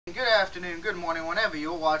Good afternoon, good morning, whenever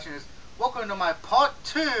you're watching this. Welcome to my part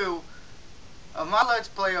 2 of my Let's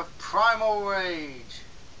Play of Primal Rage.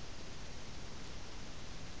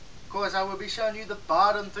 Of course, I will be showing you the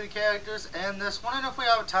bottom 3 characters in this one, and if we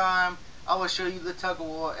have time, I will show you the tug of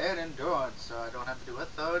war and endurance, so I don't have to do a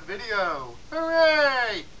third video.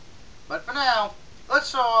 Hooray! But for now, let's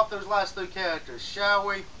show off those last 3 characters, shall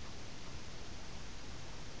we?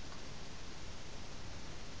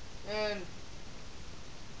 And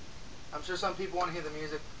I'm sure some people want to hear the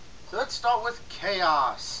music. So let's start with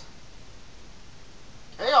Chaos.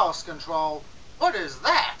 Chaos Control? What is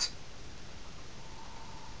that?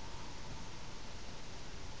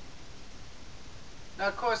 Now,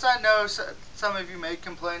 of course, I know some of you may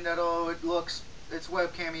complain that, oh, it's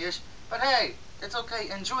webcam-ish. But hey, it's okay.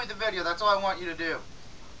 Enjoy the video. That's all I want you to do.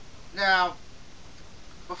 Now,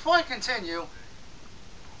 before I continue,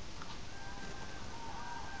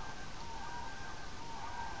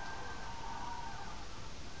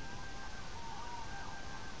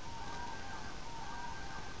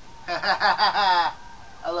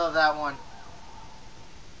 I love that one.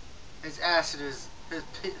 His acid is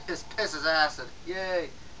his piss is acid. Yay.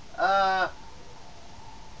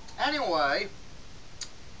 Anyway,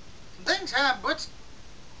 things have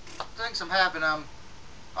happened.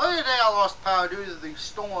 Other day I lost power due to the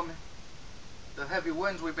storm, the heavy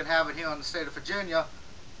winds we've been having here in the state of Virginia.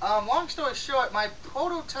 Long story short, my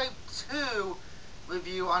Prototype 2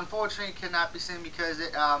 review unfortunately cannot be seen because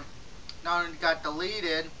it not only got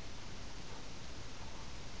deleted,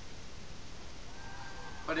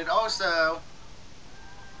 but it also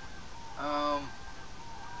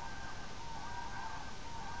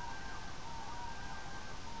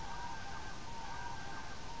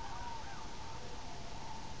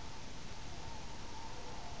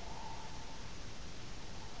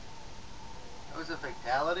that was a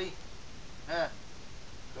fatality? Heh,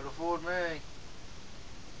 could afford me.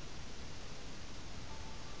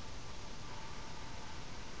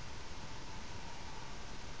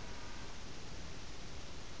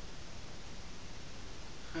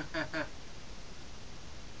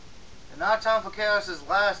 And now time for Chaos's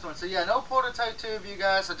last one. So yeah, no Prototype 2 of you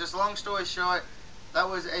guys, so just long story short, that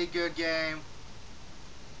was a good game.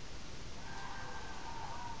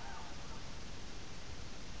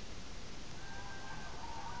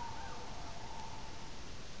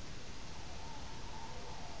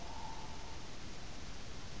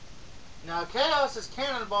 Now Chaos's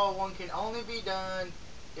Cannonball one can only be done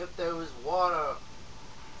if there was water.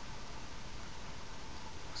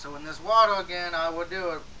 So in this water again, I will do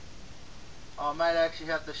it. I might actually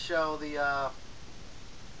have to show the,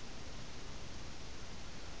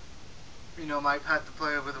 might have to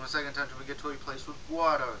play with him a second time until we get to a place with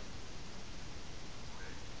water.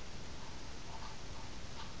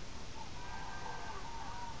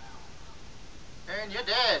 And you're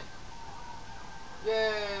dead.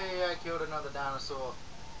 Yay, I killed another dinosaur.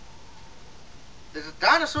 The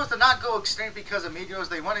dinosaurs did not go extinct because of meteors,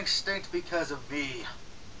 they went extinct because of me.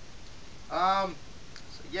 So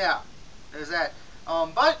yeah, there's that.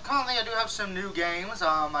 But currently I do have some new games.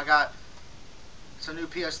 I got some new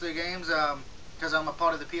PS3 games, because I'm a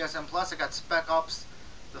part of the PSN Plus. I got Spec Ops: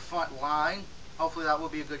 The Front Line. Hopefully that will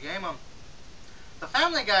be a good game. The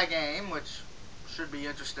Family Guy game, which should be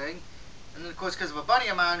interesting. And then of course, because of a buddy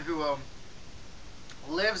of mine who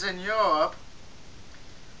lives in Europe,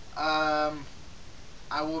 I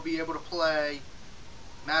will be able to play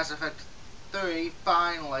Mass Effect 3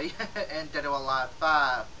 finally and Dead or Alive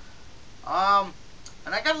 5.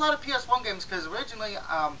 And I got a lot of PS1 games because originally,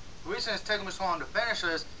 the reason it's taking me so long to finish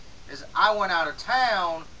this is I went out of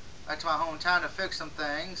town, back to my hometown to fix some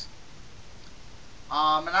things.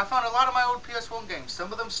 And I found a lot of my old PS1 games.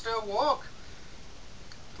 Some of them still work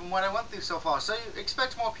from what I went through so far. So you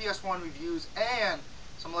expect more PS1 reviews and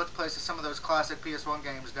some Let's Plays of some of those classic PS1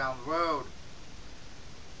 games down the road.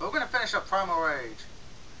 But we're going to finish up Primal Rage.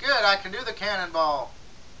 Good, I can do the cannonball.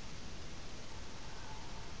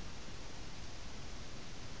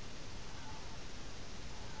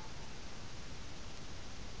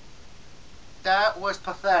 That was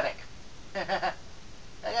pathetic. Like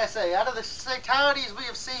I say, out of the fatalities we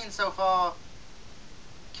have seen so far,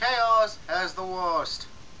 Chaos has the worst.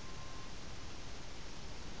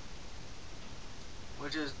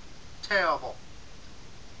 Which is terrible.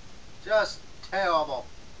 Just terrible.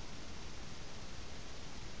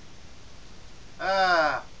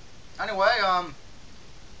 Anyway,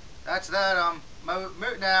 that's that.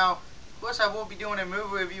 Now, of course I will be doing a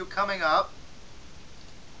movie review coming up.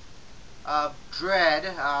 Dread,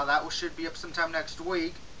 that should be up sometime next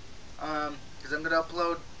week, because I'm going to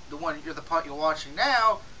upload the part you're watching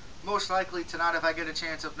now most likely tonight if I get a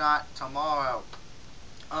chance, if not tomorrow.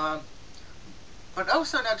 But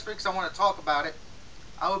also next week, 'cause I want to talk about it,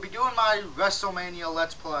 I will be doing my WrestleMania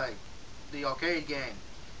Let's Play, the arcade game.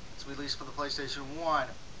 It's released for the PlayStation 1.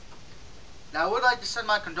 Now, I would like to send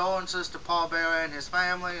my condolences to Paul Bearer and his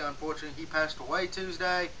family. Unfortunately, he passed away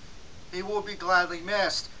Tuesday. He will be gladly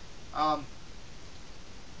missed.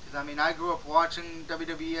 I mean, I grew up watching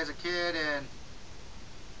WWE as a kid, and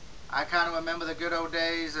I kind of remember the good old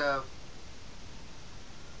days of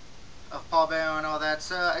Paul Bearer and all that.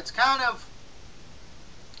 So it's kind of,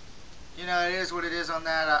 you know, it is what it is on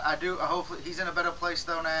that. Hopefully, he's in a better place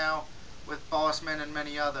though now with Bossman and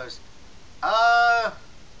many others.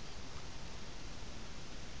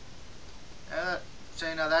 So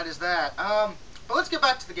you know, that is that. But let's get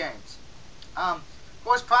back to the games. Of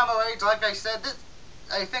course, Primal Rage, like I said,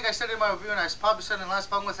 I think I said it in my review, and I probably said it in the last,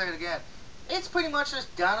 but I'm going to say it again. It's pretty much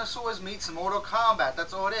just dinosaurs meets Mortal Kombat.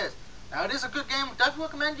 That's all it is. Now, it is a good game. I definitely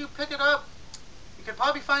recommend you pick it up. You could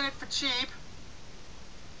probably find it for cheap.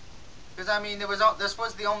 Because, I mean, this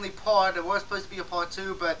was the only part. There was supposed to be a part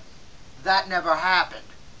 2, but that never happened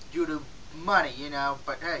due to money, you know.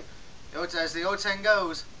 But, hey, as the old saying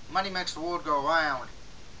goes, money makes the world go round.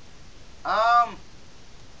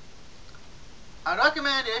 I'd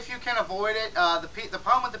recommend, if you can avoid it, the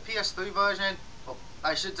problem with the PS3 version, well,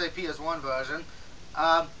 I should say PS1 version,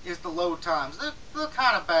 is the load times. They're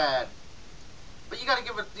kind of bad, but you gotta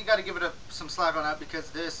give it some slack on that, because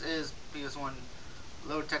this is PS1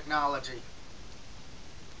 load technology.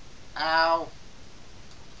 Ow.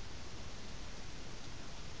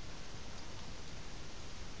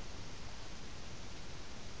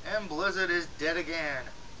 And Blizzard is dead again.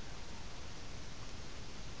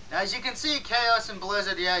 Now, as you can see, Chaos and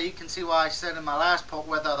Blizzard, yeah, you can see why I said in my last post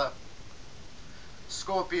whether the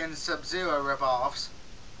Scorpion Sub-Zero ripoffs.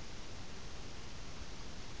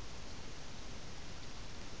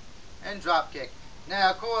 And Dropkick. Now,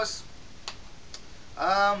 of course,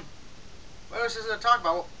 what else is there to talk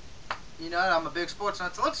about? Well, you know, I'm a big sports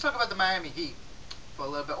nut, so let's talk about the Miami Heat for a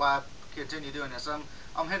little bit while I continue doing this.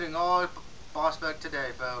 I'm hitting all prospect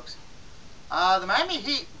today, folks. The Miami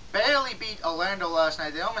Heat barely beat Orlando last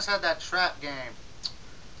night. They almost had that trap game.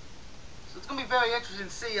 So it's going to be very interesting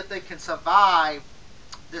to see if they can survive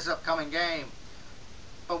this upcoming game.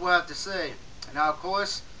 But we'll have to see. And now, of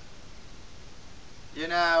course, you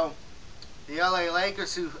know, the LA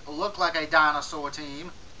Lakers, who look like a dinosaur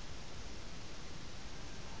team.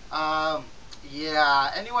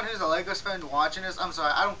 Yeah, anyone who's a Lakers fan watching this, I'm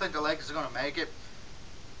sorry, I don't think the Lakers are going to make it.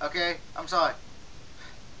 Okay, I'm sorry.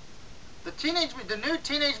 The new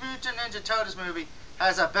Teenage Mutant Ninja Turtles movie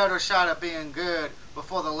has a better shot at being good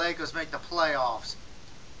before the Lakers make the playoffs.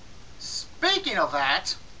 Speaking of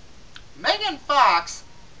that, Megan Fox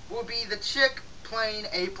will be the chick playing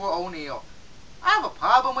April O'Neil. I have a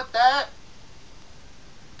problem with that,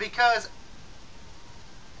 because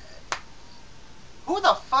who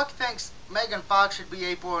the fuck thinks Megan Fox should be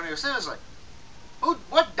April O'Neil? Seriously.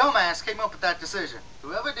 What dumbass came up with that decision?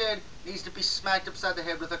 Whoever did needs to be smacked upside the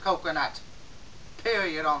head with a coconut.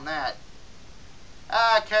 Period on that.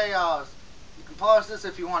 Chaos. You can pause this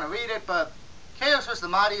if you want to read it, but Chaos was the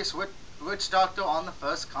mightiest witch doctor on the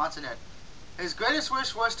first continent. His greatest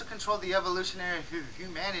wish was to control the evolutionary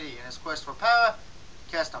humanity. In his quest for power,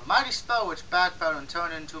 he cast a mighty spell which backfired and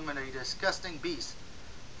turned into him a disgusting beast.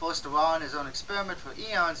 Forced to run his own experiment for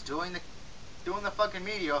eons doing the fucking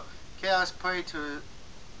meteor, Chaos prayed to,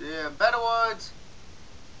 in better words,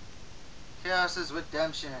 Chaos's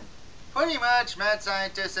redemption. Pretty much, mad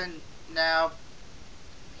scientist, and now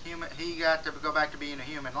he got to go back to being a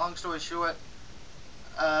human. Long story short,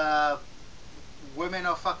 women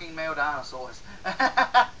are fucking male dinosaurs.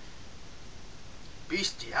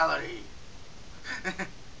 Bestiality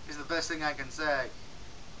is the best thing I can say.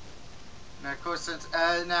 Now, of course,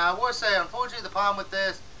 now I will say, unfortunately, the problem with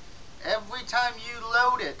this, every time you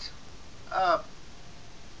load it up,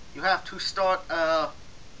 you have to start,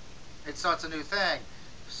 it starts a new thing.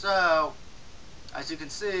 So, as you can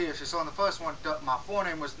see, if you saw in the first one, my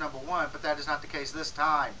forename was number 1, but that is not the case this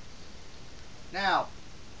time. Now,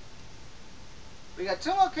 we got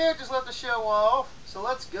 2 more characters left to show off, so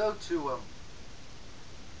let's go to them.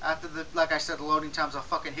 After like I said, the loading times are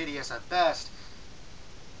fucking hideous at best.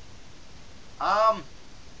 Now,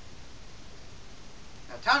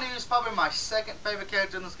 Tony is probably my second favorite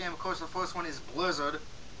character in this game. Of course, the first one is Blizzard.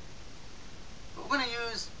 But we're going to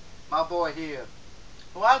use my boy here,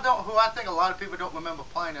 who I think a lot of people don't remember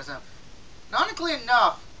playing as him. Ironically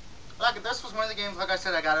enough, this was one of the games, like I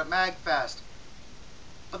said, I got at MagFest.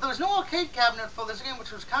 But there was no arcade cabinet for this game,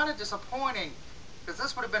 which was kind of disappointing. because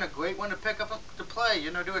this would have been a great one to pick up to play,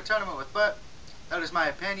 you know, do a tournament with. But that is my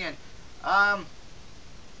opinion.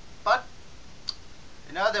 But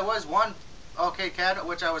you know, there was one arcade cabinet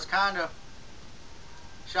which I was kind of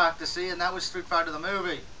shocked to see, and that was Street Fighter the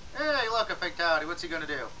movie. Hey, look, a fatality. What's he gonna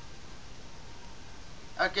do?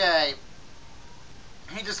 Okay,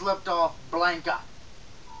 he just left off Blanca.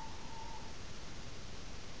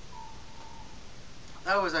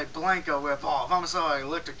 That was a Blanca ripoff. I'm sorry,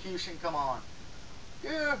 electrocution. Come on,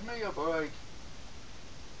 give me a break.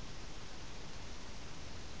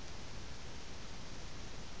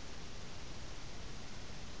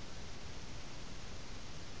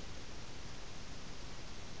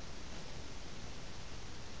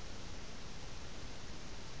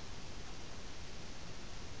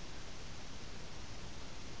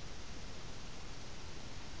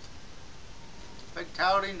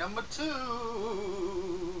 Fatality number 2.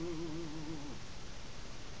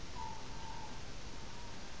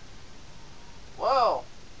 Whoa.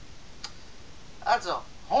 That's a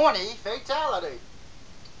horny fatality.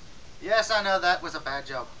 Yes, I know that was a bad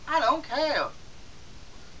joke. I don't care.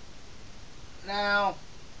 Now,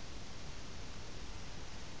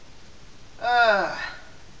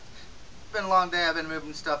 it's been a long day. I've been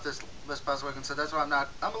moving stuff this past week, and so that's why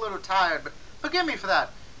I'm a little tired, but forgive me for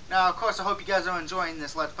that. Now, of course, I hope you guys are enjoying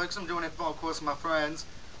this Let's Play, because I'm doing it for, of course, my friends,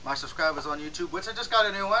 my subscribers on YouTube, which I just got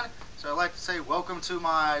a new one. So I'd like to say welcome to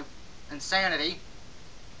my insanity,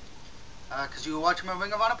 because you were watching my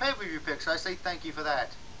Ring of Honor pay-per-view pick, so I say thank you for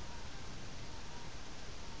that.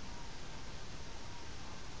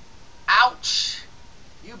 Ouch!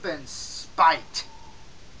 You've been spiked.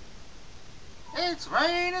 It's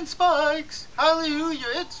raining spikes. Hallelujah,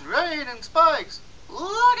 it's raining spikes.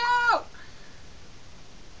 Look out!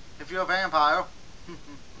 If you're a vampire.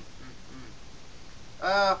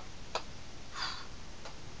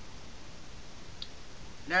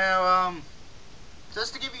 Now,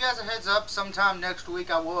 just to give you guys a heads up, sometime next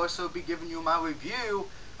week I will also be giving you my review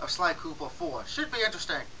of Sly Cooper 4. Should be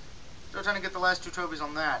interesting. Still trying to get the last 2 trophies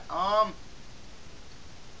on that.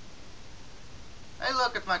 Hey,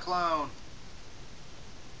 look, it's my clone.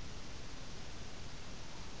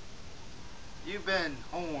 You've been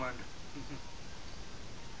horned.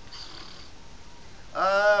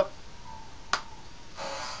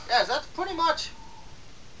 Yes, that's pretty much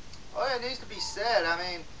all that needs to be said. I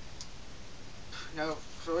mean, you know,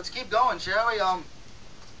 so let's keep going, shall we?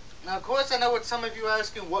 Now, of course, I know what some of you are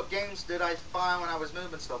asking, what games did I find when I was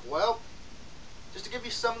moving stuff? Well, just to give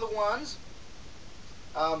you some of the ones,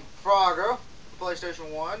 Frogger,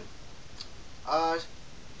 PlayStation 1,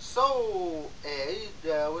 Soul Edge,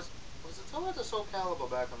 was it Soul Edge or Soul Calibur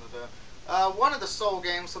back on the day? One of the Soul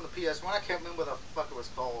games on the PS1. I can't remember what the fuck it was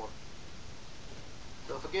called.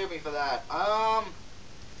 So forgive me for that.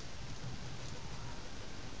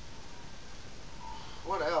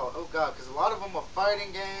 What else? Oh god, because a lot of them were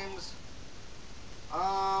fighting games.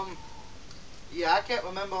 Yeah, I can't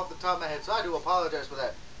remember off the top of my head, so I do apologize for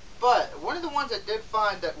that. But one of the ones I did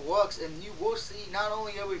find that works, and you will see not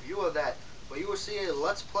only a review of that, but you will see a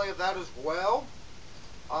Let's Play of that as well.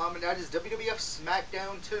 And that is WWF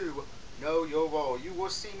SmackDown 2. Know Your Role. You will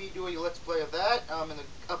see me do a Let's Play of that in the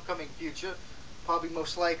upcoming future. Probably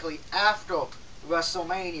most likely after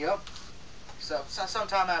WrestleMania. So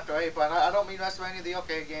sometime after April. And I don't mean WrestleMania the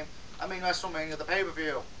arcade game. I mean WrestleMania the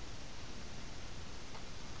pay-per-view.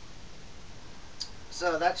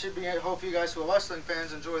 So that should be it. Hope you guys who are wrestling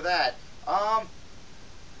fans enjoy that. Now,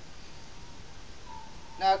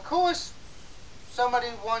 of course, somebody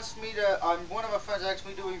wants me to, one of my friends asked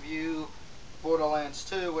me to review Borderlands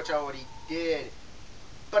 2, which I already did.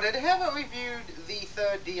 But I haven't reviewed the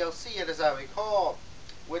 3rd DLC yet, as I recall.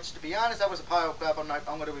 Which, to be honest, that was a pile of crap. I'm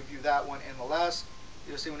going to review that one in the last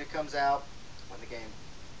DLC when it comes out. When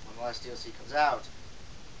the last DLC comes out.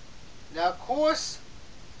 Now, of course,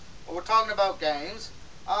 when we're talking about games,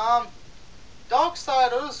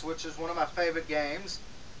 Darksiders, which is one of my favorite games,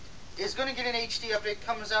 is going to get an HD update.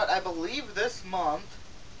 Comes out, I believe, this month.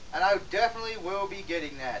 And I definitely will be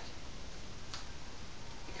getting that.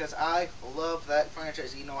 Because I love that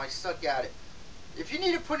franchise, even though I suck at it. If you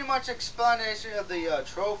need a pretty much explanation of the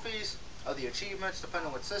trophies, of the achievements, depending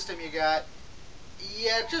on what system you got,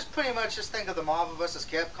 yeah, just pretty much just think of the Marvel vs.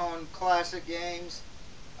 Capcom classic games,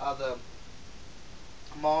 the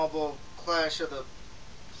Marvel Clash of the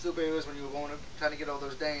Superheroes when you were trying to get all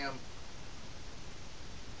those damn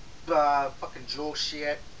fucking jewel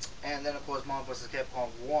shit, and then of course Marvel vs. Capcom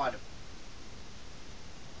 1.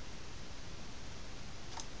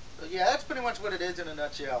 So yeah, that's pretty much what it is in a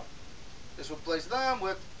nutshell. This will replace them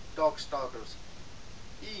with Darkstalkers.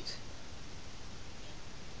 Eat.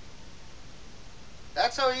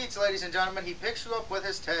 That's how he eats, ladies and gentlemen. He picks you up with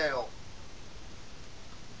his tail.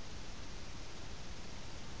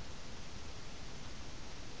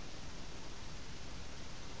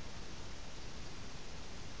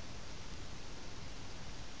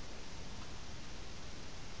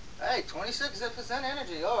 Hey, 26%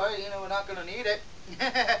 energy. Alright, you know, we're not going to need it.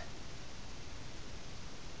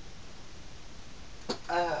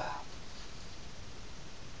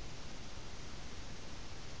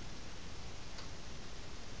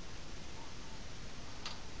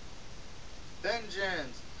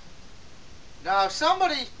 Vengeance. Now, if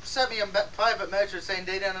somebody sent me a private message saying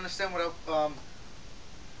they didn't understand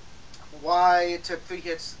why it took 3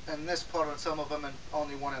 hits in this part on some of them and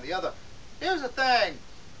only 1 on the other. Here's the thing.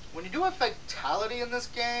 When you do a fatality in this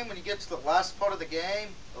game, when you get to the last part of the game,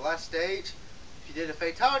 the last stage, if you did a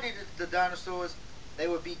fatality to the dinosaurs, they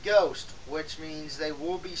would be ghost, which means they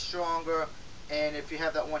will be stronger, and if you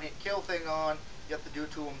have that 1-hit kill thing on, you have to do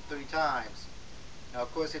it to them 3 times. Now,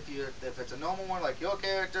 of course, if it's a normal one like your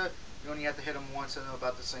character, you only have to hit them once and they're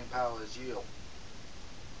about the same power as you.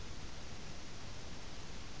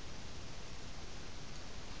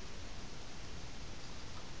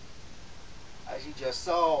 As you just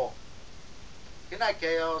saw. Good night,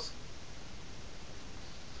 Chaos.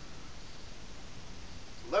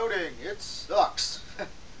 Loading, it sucks.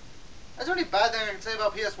 That's the only bad thing I can say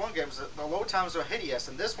about PS1 games. The load times are hideous,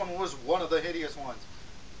 and this one was one of the hideous ones.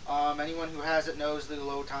 Anyone who has it knows the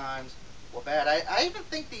load times were bad. I even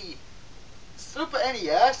think the Super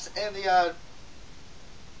NES and the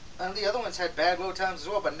other ones had bad load times as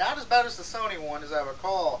well, but not as bad as the Sony one, as I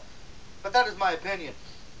recall. But that is my opinion.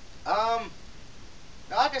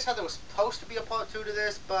 Now, like I said, there was supposed to be a part 2 to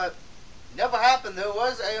this, but never happened. There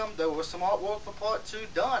was some artwork for part 2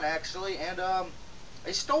 done, actually, and a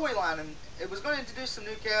storyline, and it was going to introduce some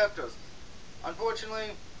new characters.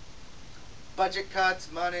 Unfortunately, budget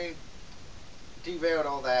cuts, money, derailed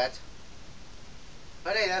all that.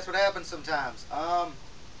 But hey, that's what happens sometimes.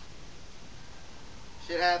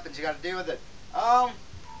 Shit happens, you gotta deal with it. Now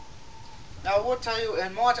I will tell you,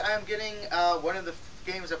 in March I am getting one of the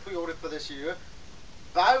games I pre-ordered for this year,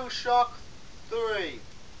 Bioshock 3.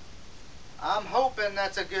 I'm hoping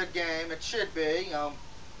that's a good game. It should be.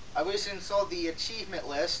 I recently saw the achievement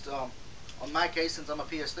list. On my case, since I'm a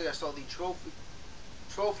PS3, I saw the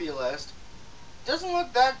trophy list. Doesn't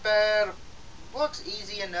look that bad. Looks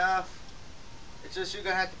easy enough. It's just you're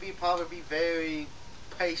gonna have to probably be very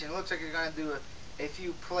patient. It looks like you're gonna do a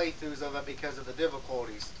few playthroughs of it because of the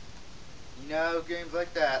difficulties. You know, games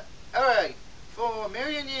like that. Alright, for a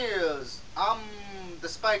million years, the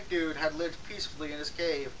Spike Dude had lived peacefully in his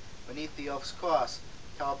cave beneath the Elf's Cross,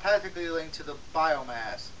 telepathically linked to the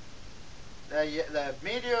biomass. The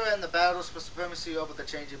meteor and the battles for supremacy over the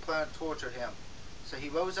changing planet tortured him, so he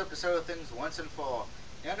rose up to settle things once and for all.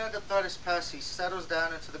 Now that the threat is past, he settles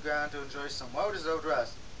down into the ground to enjoy some well-deserved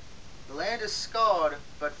rest. The land is scarred,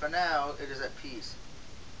 but for now, it is at peace.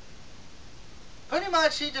 Pretty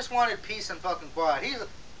much, he just wanted peace and fucking quiet.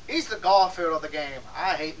 He's the Garfield of the game.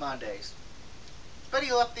 I hate Mondays. But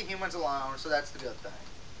he left the humans alone, so that's the good thing.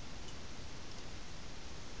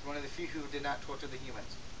 One of the few who did not torture the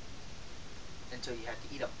humans. Until you had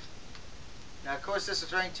to eat them. Now, of course, this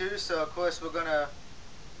is rank 2, so of course we're gonna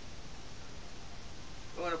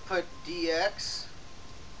put DX.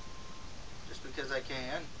 Just because I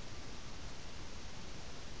can.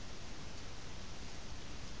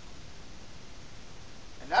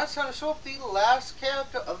 And that's how to show up the last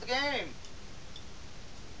character of the game.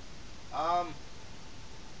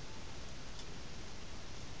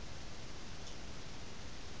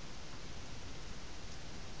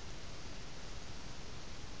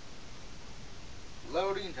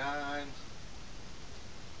 Loading times.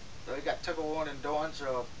 So we got Tug-of-War and Endurance.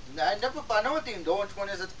 So I know what the Endurance one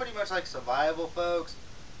is. It's pretty much like survival, folks.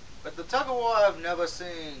 But the Tug-of-War I've never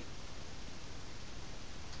seen.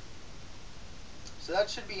 So that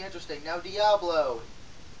should be interesting. Now Diablo.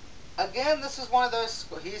 Again, this is one of those.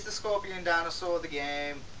 He's the scorpion dinosaur of the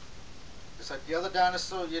game. Just like the other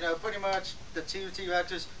dinosaur, you know, pretty much the two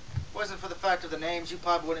T-Rexes. Wasn't for the fact of the names, you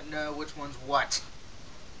probably wouldn't know which one's what.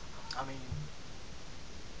 I mean,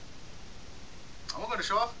 we're going to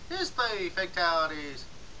show off his 3 fatalities.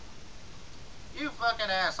 You fucking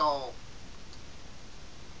asshole.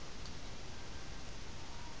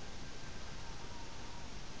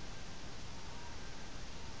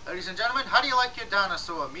 Ladies and gentlemen, how do you like your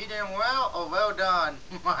dinosaur? Medium well or well done?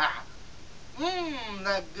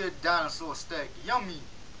 That good dinosaur steak. Yummy.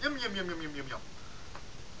 Yum, yum, yum, yum, yum, yum,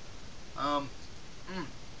 yum.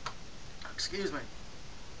 Excuse me.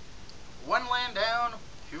 1 land down,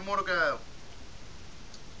 2 more to go.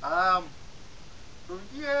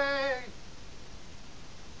 Yay!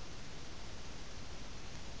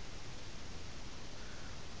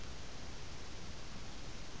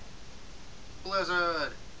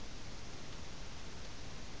 Blizzard.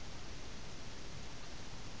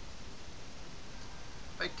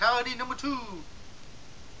 Fatality number 2.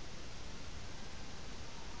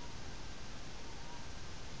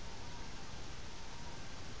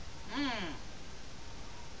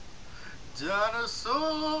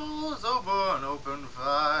 Dinosaurs over an open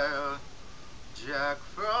fire. Jack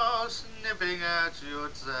Frost nipping at your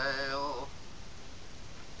tail.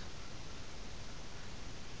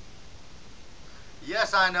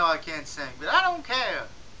 Yes, I know I can't sing, but I don't care.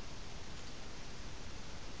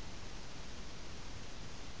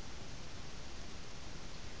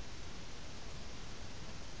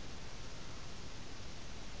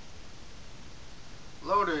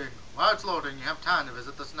 Loading. While it's loading, you have time to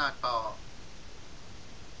visit the snack bar.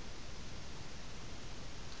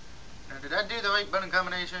 Now, did I do the right button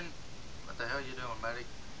combination? What the hell are you doing, buddy?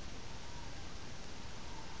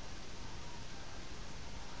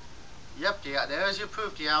 Yep, yeah, there's your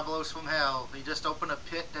proof, Diablos from hell. You just opened a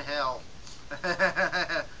pit to hell.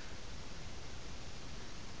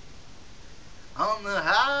 On the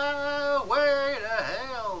highway to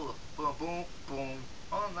hell. Boom, boom, boom.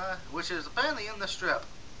 On the, which is apparently in the strip.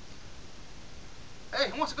 Hey,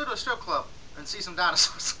 who wants to go to a strip club and see some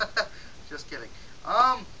dinosaurs? Just kidding.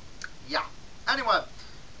 Yeah. Anyway,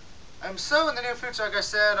 so in the near future, like I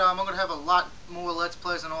said, I'm going to have a lot more Let's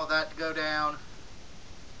Plays and all that to go down.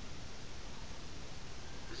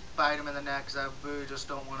 Just bite him in the neck, because I really just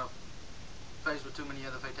don't want to face with too many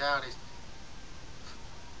other fatalities.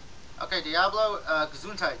 Okay, Diablo,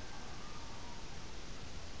 Gesundheit.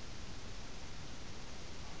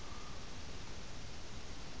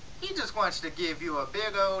 He just wants to give you a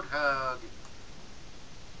big old hug.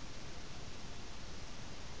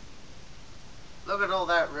 Look at all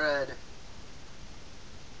that red.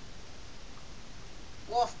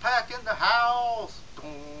 Wolfpack in the house.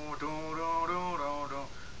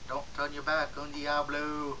 Don't turn your back on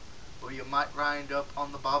Diablo, or you might wind up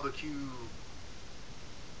on the barbecue.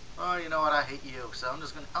 Oh, you know what? I hate you, so I'm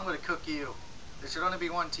gonna cook you. There should only be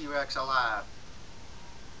one T-Rex alive.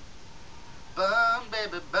 Burn,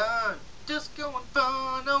 baby, burn. Just going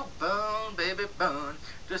fun, oh, burn, baby, burn.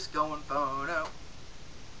 Just going fun, oh.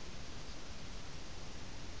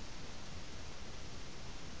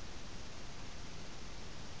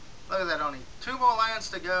 Look at that, only 2 more lands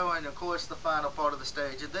to go, and of course the final part of the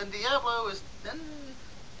stage. And then Diablo is, then,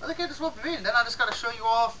 I think I just won't be in. Then I just gotta show you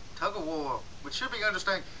off Tug of War, which should be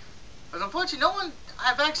interesting. But unfortunately, no one,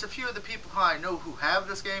 I've asked a few of the people who I know who have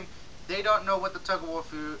this game, they don't know what the Tug of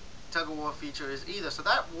War feature is either, so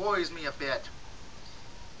that worries me a bit.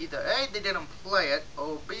 Either A, they didn't play it,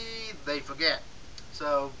 or B, they forget.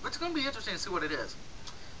 So, it's going to be interesting to see what it is.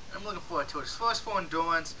 And I'm looking forward to it. It's first for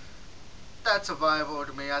endurance. That's survival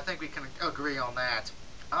to me. I think we can agree on that.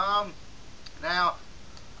 Now,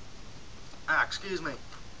 excuse me.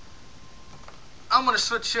 I'm going to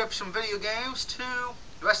switch up some video games to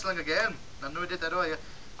wrestling again. I know I did that earlier.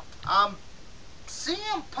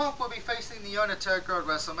 CM Punk will be facing The Undertaker at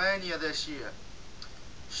WrestleMania this year.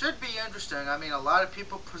 Should be interesting. I mean, a lot of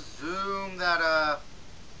people presume that,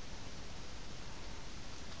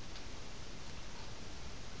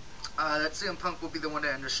 that CM Punk will be the one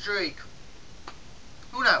to end the streak.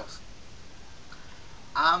 Who knows?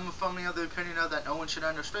 I'm from the other opinion of that no one should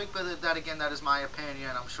end the streak, but that again, that is my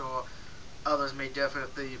opinion. I'm sure others may differ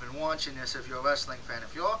if they're even watching this. If you're a wrestling fan,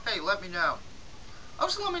 if you're, hey, let me know.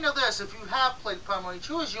 Also, let me know this: if you have played Primal Rage,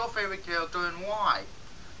 who is your favorite character and why?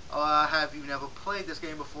 Have you never played this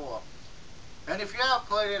game before? And if you have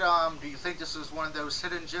played it, do you think this is one of those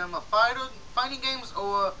hidden gem of fighting games,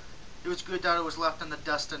 or it was good that it was left in the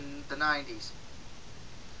dust in the 90s?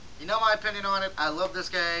 You know my opinion on it. I love this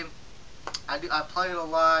game. I play it a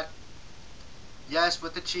lot. Yes,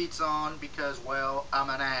 with the cheats on, because, well,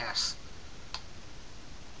 I'm an ass.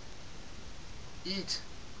 Eat.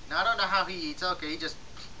 Now, I don't know how he eats. Okay, he just...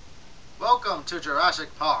 Welcome to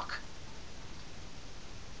Jurassic Park.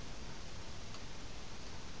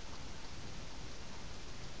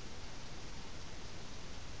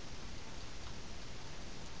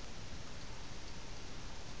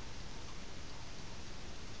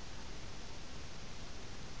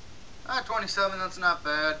 Ah, 27, that's not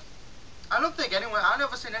bad. I don't think anyone, I've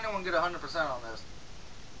never seen anyone get 100% on this.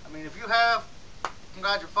 I mean, if you have,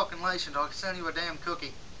 congratulations, I'll send you a damn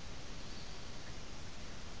cookie.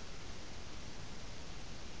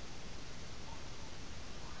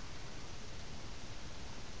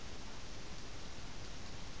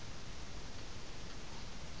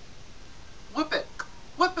 Whip it.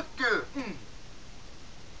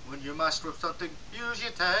 must whip something, use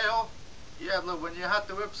your tail. Diablo, when you have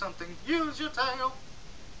to whip something, use your tail.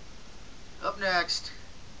 Up next.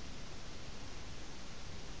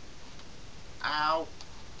 Ow.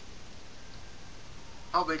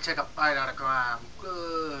 Help me take a bite out of crime.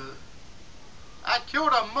 Ugh. I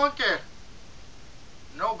killed a monkey.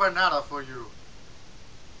 No banana for you.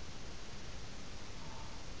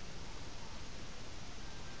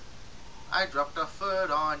 I dropped a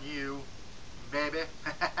foot on you, baby.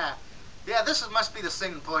 Yeah, must be the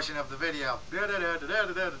singing portion of the video.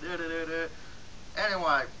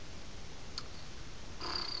 Anyway.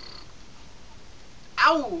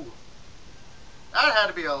 Ow! That had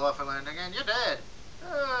to be a rough landing, and you're dead.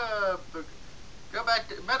 Go back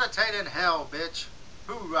to meditate in hell, bitch.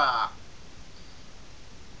 Hoorah!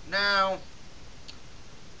 Now,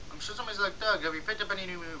 I'm sure somebody's like, Doug, have you picked up any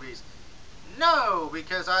new movies? No,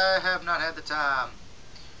 because I have not had the time.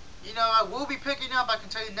 You know, I will be picking up, I can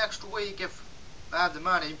tell you next week if I have the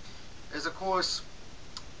money, is of course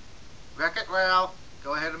Wreck-It Ralph.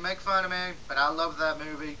 Go ahead and make fun of me, but I love that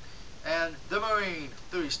movie. And The Marine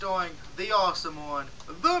 3, starring the awesome one,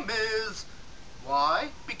 The Miz. Why?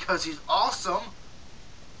 Because he's awesome.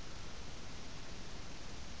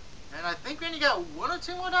 And I think we only got one or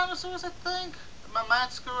two more dinosaurs, I think. If my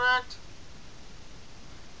math's correct.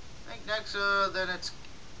 I think next, then it's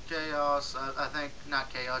Chaos. I think, not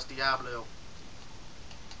Chaos, Diablo.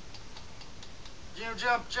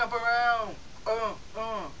 Jump around.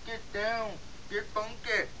 Get down. Get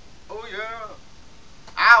funky. Oh yeah.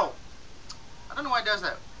 Ow. I don't know why it does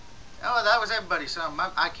that. Oh, that was everybody, so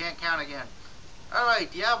I can't count again.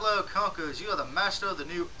 Alright, Diablo conquers. You are the master of the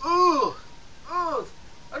new... Ugh! Ugh!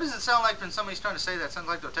 What does it sound like when somebody's trying to say that? It sounds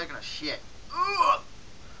like they're taking a shit. Ugh!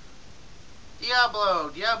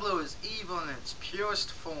 Diablo is evil in its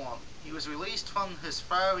purest form. He was released from his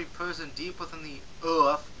fiery prison deep within the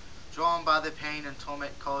earth, drawn by the pain and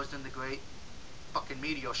torment caused in the great fucking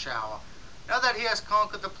meteor shower. Now that he has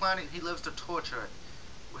conquered the planet, he lives to torture it.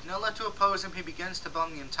 With no one to oppose him, he begins to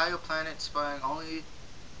burn the entire planet, sparing only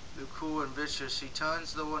the cruel and vicious. He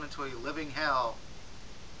turns the world into a living hell.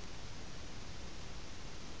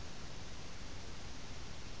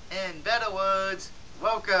 In better words,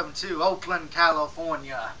 welcome to Oakland,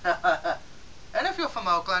 California. And if you're from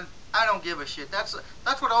Oakland, I don't give a shit. That's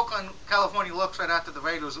what Oakland, California looks right after the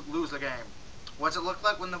Raiders lose the game. What's it look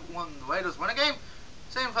like when the Raiders win a game?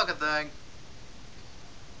 Same fucking thing.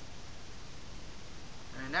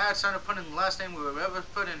 And now it's time to put in the last name we've ever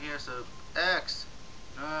put in here, so X,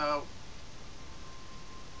 no,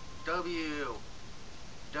 W,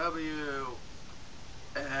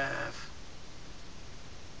 F,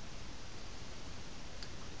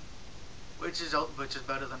 which is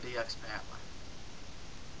better than DX apparently.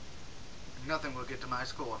 Nothing will get to my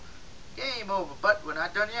score. Game over, but we're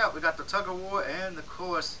not done yet. We got the tug of war and of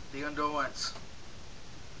course the endurance.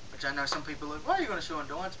 Which I know some people are like, why are you going to show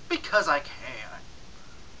endurance? Because I can.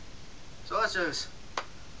 So let's just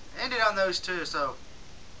end it on those two. So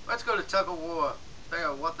let's go to tug of war. Figure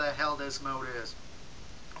out what the hell this mode is.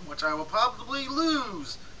 Which I will probably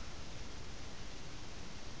lose.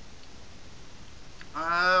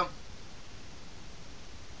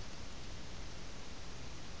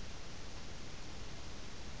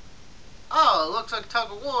 Oh, it looks like tug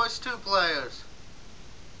of war is 2 players.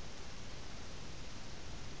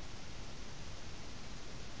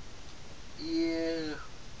 Yeah.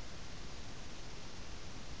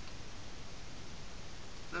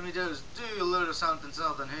 Let me just do a little something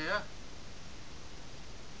here.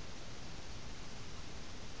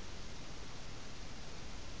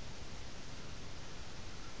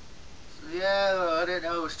 So yeah, I didn't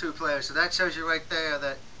know it was 2 players, so that shows you right there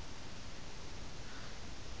that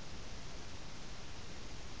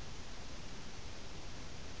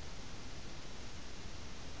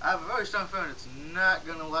I have a very strong feeling it's not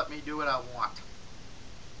going to let me do what I want.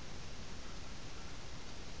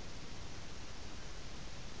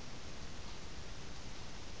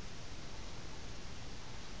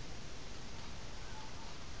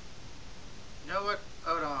 You know what?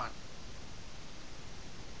 Hold on.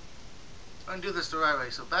 I'm going to do this the right way.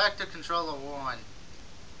 So back to controller 1.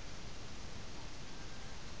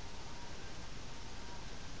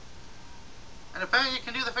 And apparently you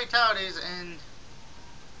can do the fatalities and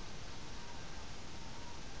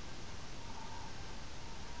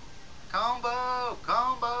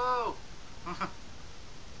combo!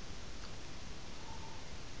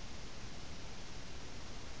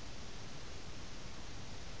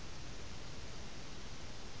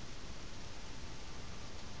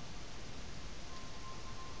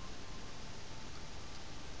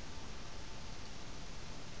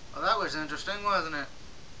 Well, that was interesting, wasn't it?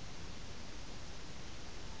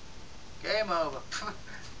 game over.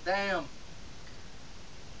 Damn.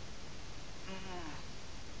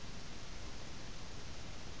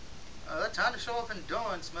 Time to show off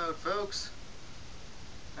endurance mode, folks.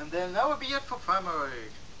 And then that would be it for Primal Rage,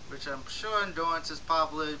 which I'm sure endurance is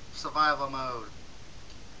probably survival mode.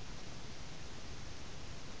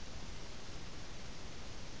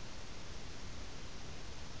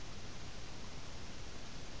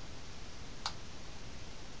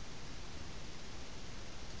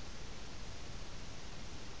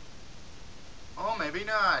 Or maybe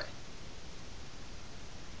not.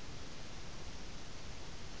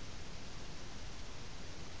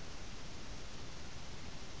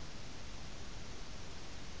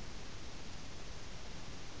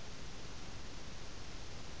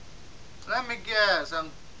 Let me guess, I'm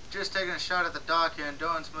just taking a shot at the dark here.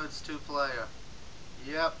 Endurance mode's 2-player.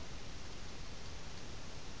 Yep.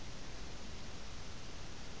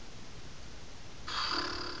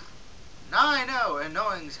 Now I know, and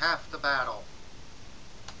knowing's half the battle.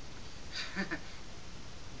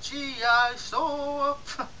 G.I. Soap!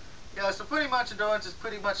 Yeah, so pretty much endurance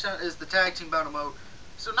is the tag team battle mode.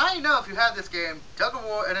 So now you know if you have this game, Tug of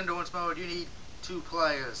War and endurance mode, you need 2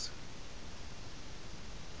 players.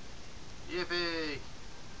 Yippee!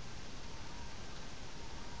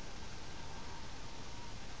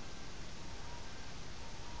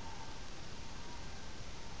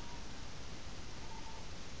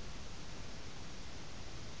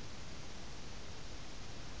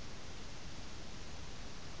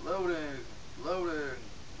 Loading, loading,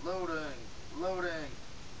 loading, loading.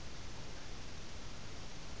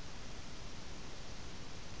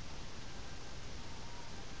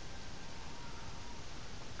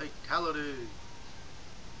 Fatality.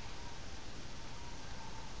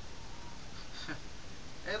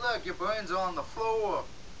 Hey look, your brains are on the floor.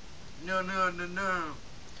 No, no, no, no.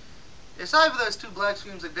 Yeah, sorry for those 2 black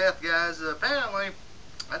screams of death, guys. Apparently,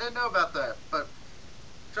 I didn't know about that, but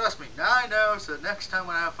trust me, now I know, so next time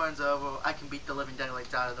when I have friends over, I can beat the living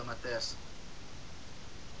daylights out of them at this.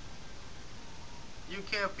 You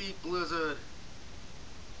can't beat Blizzard.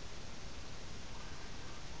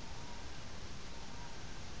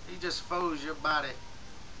 He just froze your body.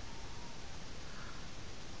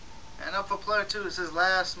 And up for player 2, this is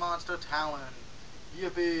Last Monster Talon.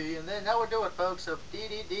 Yippee! And then that would do it, folks. So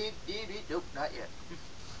nope, not yet.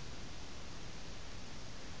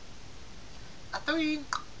 A 3,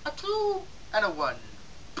 a 2, and a 1.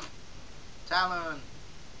 Talon.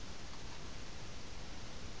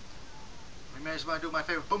 We managed to do my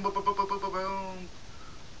favorite boom, boom, boom, boom, boom, boom, boom, boom.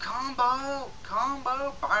 Combo,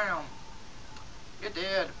 combo, bam. You're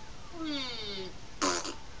dead. Whee.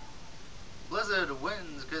 Blizzard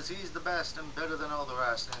wins because he's the best and better than all the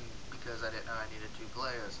rest, and because I didn't know I needed 2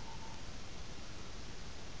 players.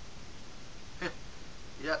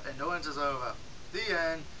 Yep, endurance is over. The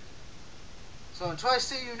end. So I'll try to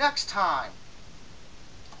see you next time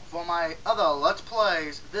for my other Let's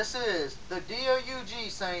Plays. This is the DOUG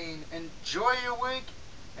saying enjoy your week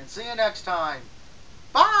and see you next time.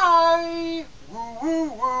 Bye! Woo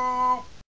woo woo!